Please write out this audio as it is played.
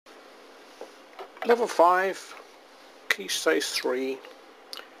Level 5, Key Stage 3,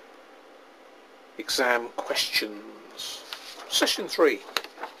 Exam Questions. Session 3.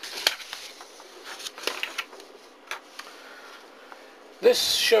 This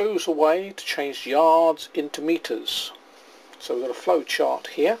shows a way to change yards into meters. So we've got a flow chart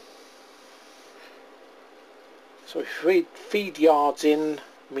here. So if we feed yards in,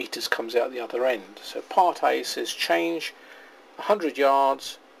 meters comes out the other end. So part A says change 100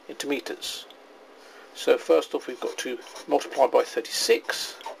 yards into meters. So first off we've got to multiply by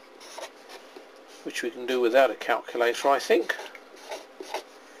 36, which we can do without a calculator, I think.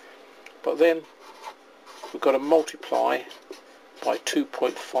 But then we've got to multiply by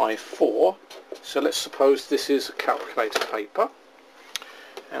 2.54. So let's suppose this is a calculator paper,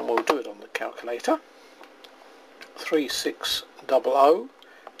 and we'll do it on the calculator. 3600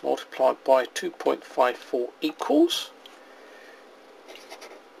 multiplied by 2.54 equals,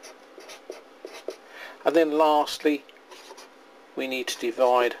 and then lastly we need to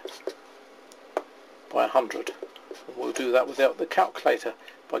divide by 100, and we'll do that without the calculator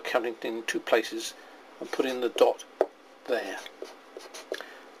by counting in two places and putting the dot there.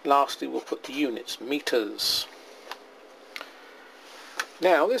 Lastly we'll put the units, meters.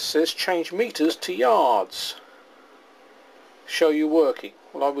 Now this says change meters to yards. Show you working.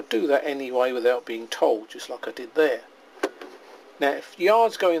 Well, I would do that anyway without being told, just like I did there. Now if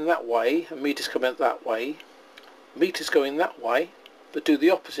yards go in that way and meters come out that way, meters go in that way, but do the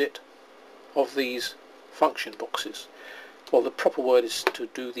opposite of these function boxes. Well, the proper word is to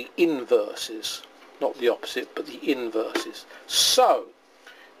do the inverses, not the opposite, but the inverses. So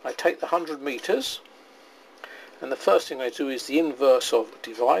I take the 100 meters, and the first thing I do is the inverse of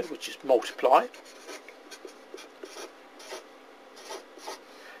divide, which is multiply.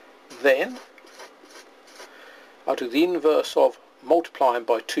 Then I'll do the inverse of multiplying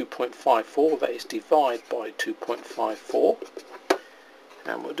by 2.54, that is divide by 2.54,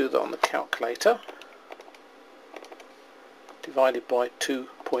 and we'll do that on the calculator. Divided by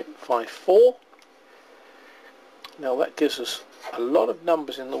 2.54. Now that gives us a lot of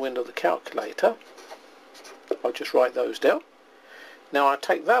numbers in the window of the calculator. I'll just write those down. Now I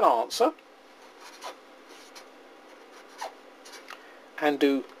take that answer and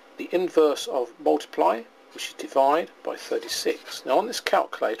do the inverse of multiply, which is divide by 36. Now on this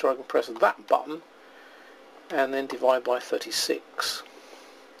calculator I can press that button and then divide by 36,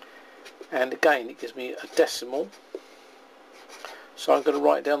 and again it gives me a decimal, so I'm going to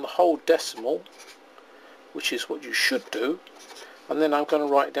write down the whole decimal, which is what you should do, and then I'm going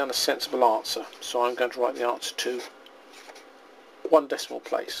to write down a sensible answer. So I'm going to write the answer to 1 decimal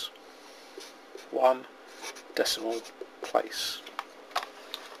place. 1 decimal place.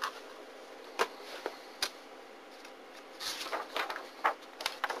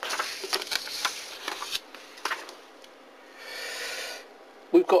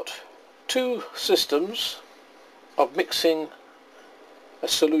 We've got two systems of mixing a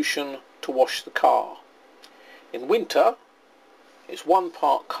solution to wash the car. In winter it's 1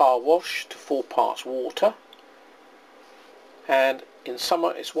 part car wash to 4 parts water, and in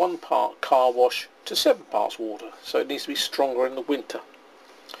summer it's 1 part car wash to 7 parts water, so it needs to be stronger in the winter.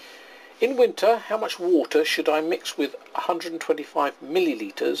 In winter, how much water should I mix with 125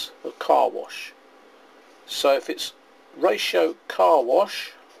 millilitres of car wash? So if it's ratio car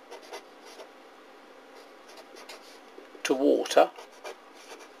wash to water,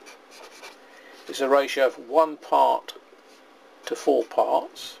 it's a ratio of 1 part to 4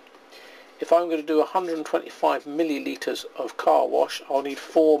 parts. If I'm going to do 125 millilitres of car wash, I'll need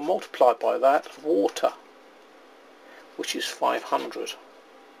 4 multiplied by that of water, which is 500.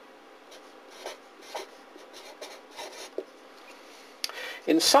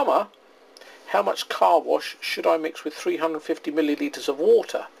 In summer, how much car wash should I mix with 350 millilitres of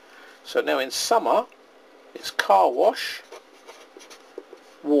water? So now in summer it's car wash,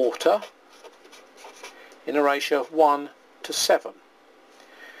 water, in a ratio of 1 to 7,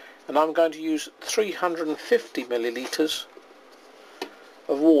 and I'm going to use 350 millilitres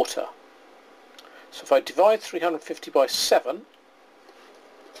of water. So if I divide 350 by 7,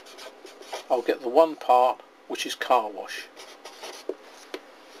 I'll get the 1 part, which is car wash.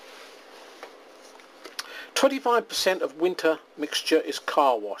 25% of winter mixture is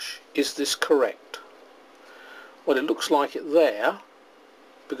car wash. Is this correct? Well, it looks like it there,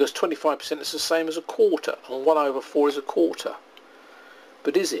 because 25% is the same as a quarter, and 1 over 4 is a quarter.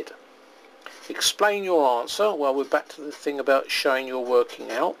 But is it? Explain your answer. Well, we're back to the thing about showing your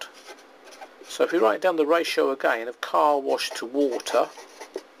working out. So if we write down the ratio again of car wash to water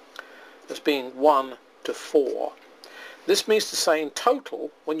as being 1 to 4, This means to say in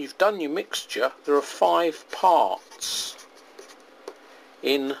total, when you've done your mixture, there are 5 parts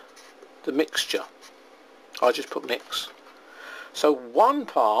in the mixture. I just put mix. So 1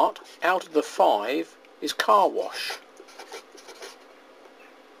 part out of the 5 is car wash,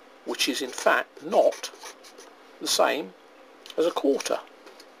 which is in fact not the same as a quarter.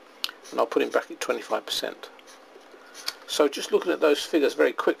 And I'll put in bracket 25%. So just looking at those figures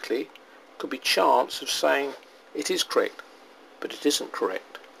very quickly, could be chance of saying it is correct, but it isn't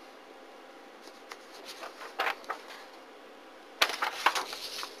correct.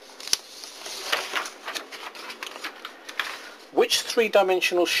 Which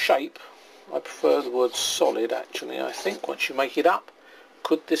three-dimensional shape, I prefer the word solid actually, I think, once you make it up,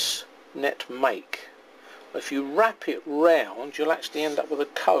 could this net make? If you wrap it round, you'll actually end up with a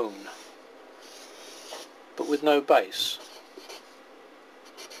cone, but with no base.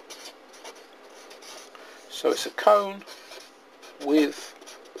 So it's a cone with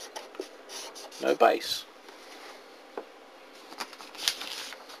no base.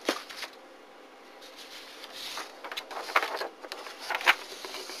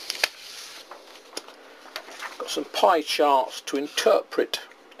 Got some pie charts to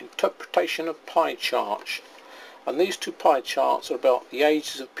interpretation of pie charts, and these 2 pie charts are about the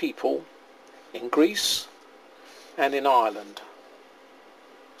ages of people in Greece and in Ireland.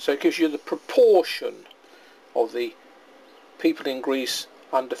 So it gives you the proportion of the people in Greece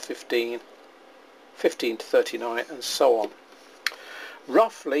under 15, 15 to 39 and so on.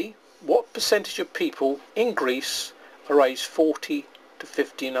 Roughly, what percentage of people in Greece are aged 40 to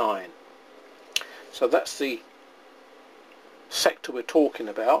 59? So that's the sector we're talking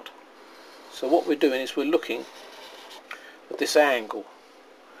about. So what we're doing is we're looking at this angle,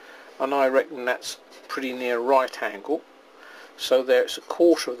 and I reckon that's pretty near right angle. So there it's a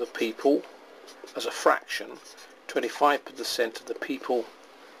quarter of the people as a fraction, 25% of the people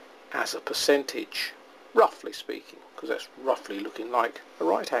as a percentage, roughly speaking, because that's roughly looking like a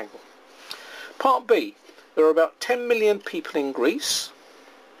right angle. Part B, there are about 10 million people in Greece.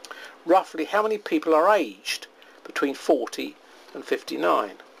 Roughly how many people are aged between 40 and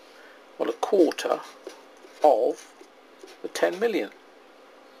 59? Well, a quarter of the 10 million,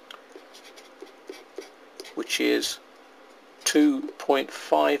 which is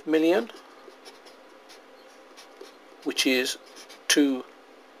 2.5 million, which is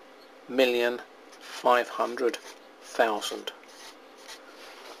 2,500,000.